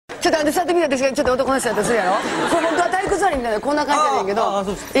っとあんた座ってみたらちょっと男の人だとするやろ。これ本当は体育座りみたいなこんな感じやねんけど、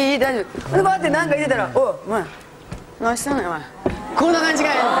いい大丈夫。でバーってなんか入れたら、おいお前何したのよお前、こんな感じが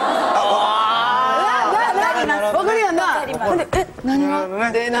やねん。わかるやんな。ほんで何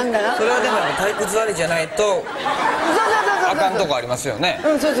がでなんかな。それはでも体育座りじゃないとあかんとこありますよね。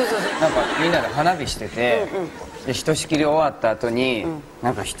そうそうそう。なんかみんなで花火してて、でひとしきり終わった後にな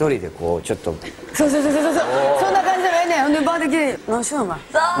んか一人でこうちょっとそうそんな感じじゃないねん。ほんでバーできる何しようお前。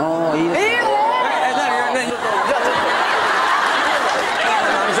もういいです。何じゃ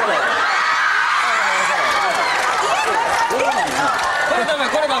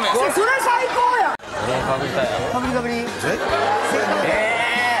これダメ。それ最高やん。かぶりたい。かぶりかぶり。1000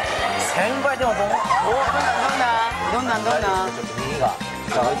倍でもどんなん。ちょっと耳がね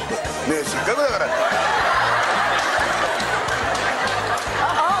え、せっかくだから。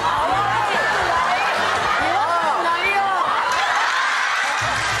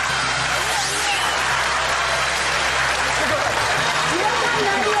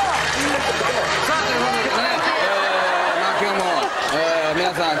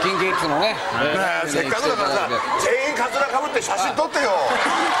皆さんキンキッズのね、せっかくだからさ、全員カツラかぶって写真撮ってよ。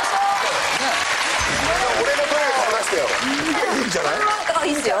俺のトイレ顔出してよ。いいんじゃない？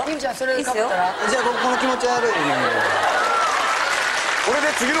いいっすよ。いいじゃん、それでかぶったら。じゃあ僕この気持ち悪いね。俺で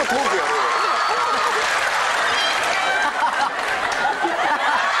次のトークやろうよ。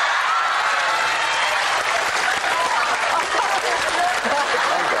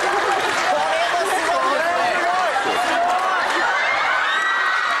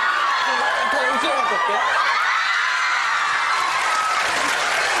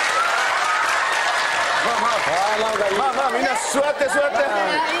まあみんな座って座って。ま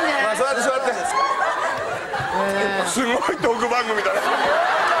あ座って座って。すごいトーク番組だね。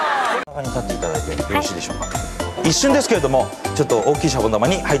中に立っていただいてよろしいでしょうか。一瞬ですけれどもちょっと大きいシャボン玉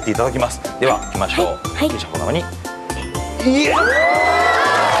に入っていただきます。では行きましょう。大きいシャボン玉に。いや。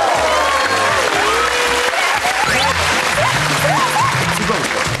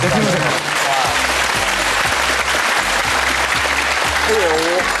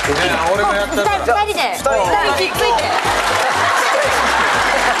俺もやったら2人でひっついて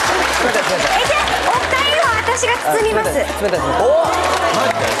お二人は私が包みます。冷たいです。おマ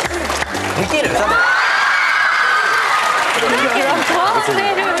ジでできる？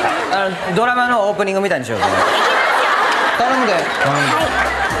ドラマのオープニングみたいにしよう。頼むで。は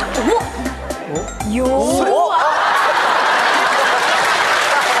い。よー。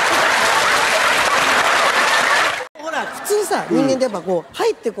普通さ、人間ってやっぱこう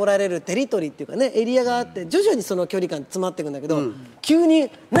入ってこられるテリトリーっていうかね、エリアがあって徐々にその距離感詰まっていくんだけど、急に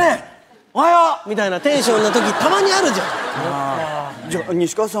「ねえおはよう!」みたいなテンションの時たまにあるじゃん。じゃあ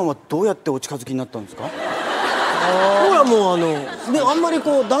西川さんはどうやってお近づきになったんですか？ほらもうね、あんまり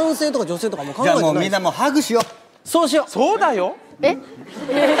こう男性とか女性とかも考えてない。じゃあもうみんなもうハグしよう。そうしよう。そうだよ。見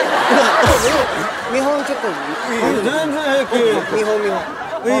本ちょっと全然平気。見本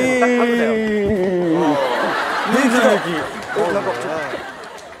全然平気。なんか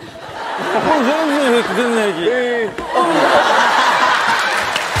全然平気。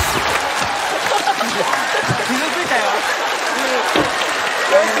傷ついたよ。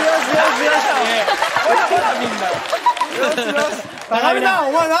ほらみんな。高見さん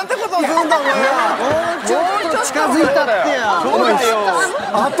お前なんてことをするんだお前。もうちょっと近づいたってや。そうだよ。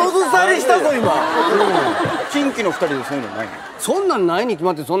後ずさりしたぞ今。キンキの2人でそういうのないの？そんなんないに決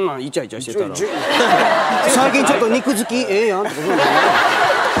まってそんなんイチャイチャしてたら最近ちょっと肉付きええやんってことだよね。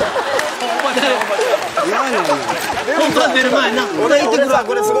本番出る前な。俺さ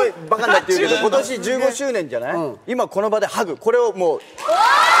これすごいバカだって言うけど今年15周年じゃない？今この場でハグこれをもう記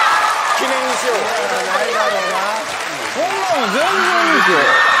念にしよう。ないだろうな。こんなの全然いいです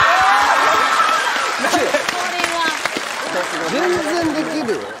よ。全然でき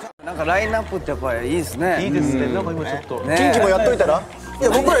るよ。なんかラインナップってやっぱりいいですね。いいですね。なんか今ちょっと。キンキもやっといたら？いや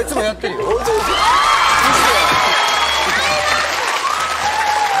僕らいつもやってるよ。つ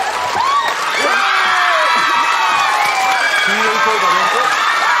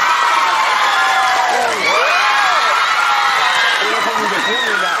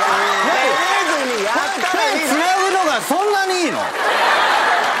なぐのがそんなにいいの？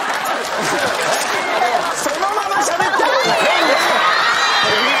そのまま喋ってる。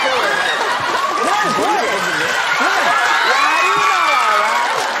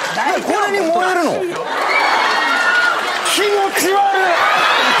これに燃えるの？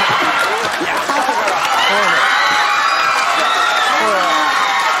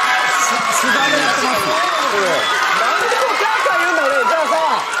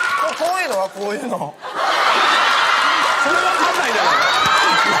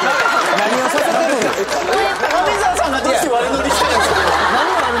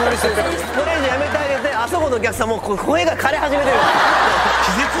以上やめてあげて、あそこのお客さんもう声が枯れ始めてる。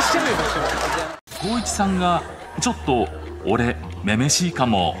気絶しちゃうよ。光一さんがちょっと俺めめしいか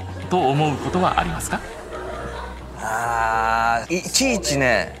もと思うことはありますか？いちいち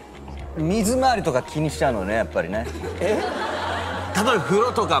ね、水回りとか気にしちゃうのね、やっぱりね。例えば風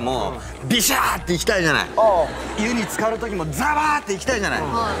呂とかもビシャーって行きたいじゃない。湯に浸かる時もザバーって行きたいじゃない。で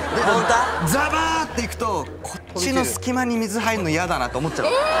ザバーって行くとこっちの隙間に水入るの嫌だなと思っちゃう。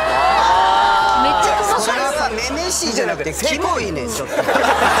めっちゃ細それはめめしいじゃなくてキモいね、ちょっと。で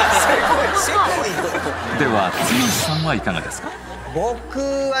は剛さんはいかがですか？僕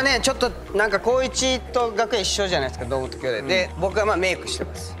はね、ちょっとなんか光一と学園一緒じゃないですか、堂本兄弟で。僕はまあメイクして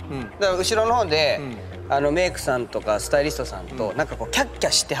ます。だから後ろの方でメイクさんとかスタイリストさんとなんかこうキャッキ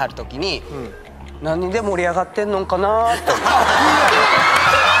ャしてはる時に何で盛り上がってんのかなって思う。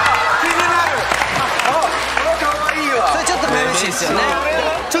それちょっとめめしいですよね。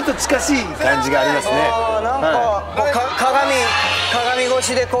ちょっと近しい感じがありますね。なんか鏡越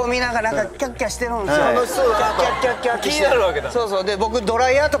しでこう見ながらなんかキャッキャしてるんですよ。楽しそうだなと。キャッキャッキャッキャッ気になるわけだ。そうそう。で僕ド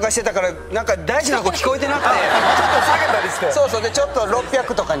ライヤーとかしてたからなんか大事なこと聞こえてなくて、ちょっと下げたりして。そうそうでちょっと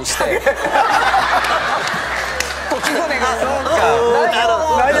600とかにして。時々ねが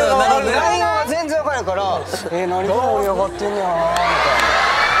内容が全然わからないから何で盛り上がってんねやみたいな。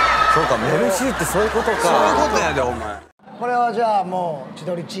そうか、メルシーってそういうことか。そういうことやで、お前。これはじゃあもう千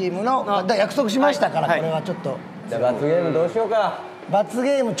鳥チームの約束しましたから、これはちょっとじゃあ罰ゲームどうしようか。罰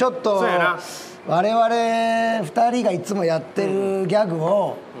ゲームちょっと我々2人がいつもやってるギャグ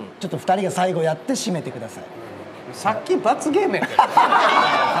をちょっと2人が最後やって締めてください。さっき罰ゲームやけど。さっ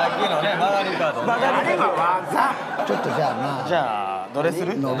きのね、曲がりカード。あれは技。ちょっとじゃあまあ。じゃあどれす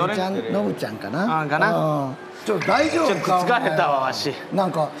る？ノブちゃんかな。かな。ちょっと大丈夫か？疲れたわわし。な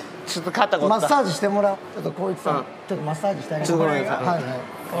んかちょっと肩こった。マッサージしてもらう。ちょっと光一さん、ちょっとマッサージしてあげて。はいはい。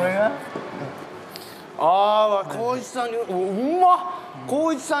これが？ああ、光一さんにうまっ。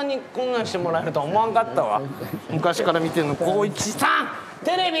光一さんにこんなんしてもらえるとは思わんかったわ。昔から見てるの光一さん。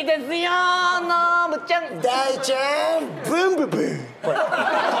テレビですよー、のぶちゃん。大ちゃん、ブンブブン。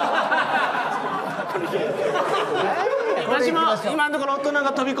私も今のところ大人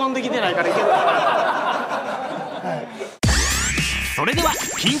が飛び込んできてないからいけるかな。それでは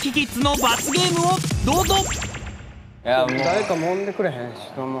KinKiの罰ゲームをどうぞ。いやもう誰か揉んでくれへんし。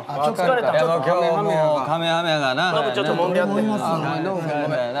ちょっと疲れた。いやもう今日もうカメハメがな。ノブちょっと揉んでやって。ノブ君ご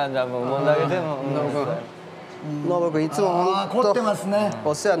めん。なんだもう揉んであげても。ノブ君いつもほんと凝ってますね。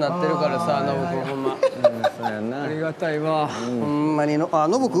お世話になってるからさ、ノブ君ほんま。そうやんな。ありがたいわ。ほんまにノ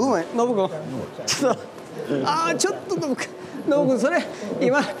ブ君うまい。ノブ君。ちょっとちょっとノブ君。ノブ君それ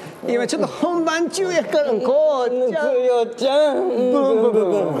今ちょっと本番中やからこうつよちゃんブンブンブ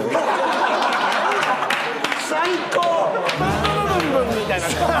ン。最高。ブンブンブンブンみたいな。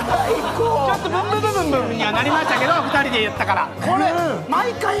最高。ちょっとブンブンブンブンブンにはなりましたけど、2人で言ったから。これ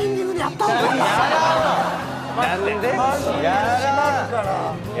毎回エンディングでやった方がいい。なんで？や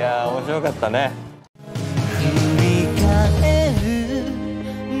ら。いや面白かったね。振り返る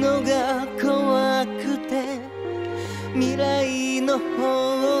のが怖くて未来の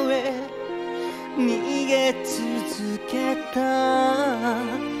方へ逃げ続けた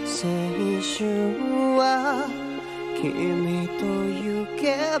青春は君と行け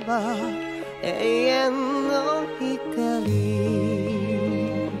ば永遠の光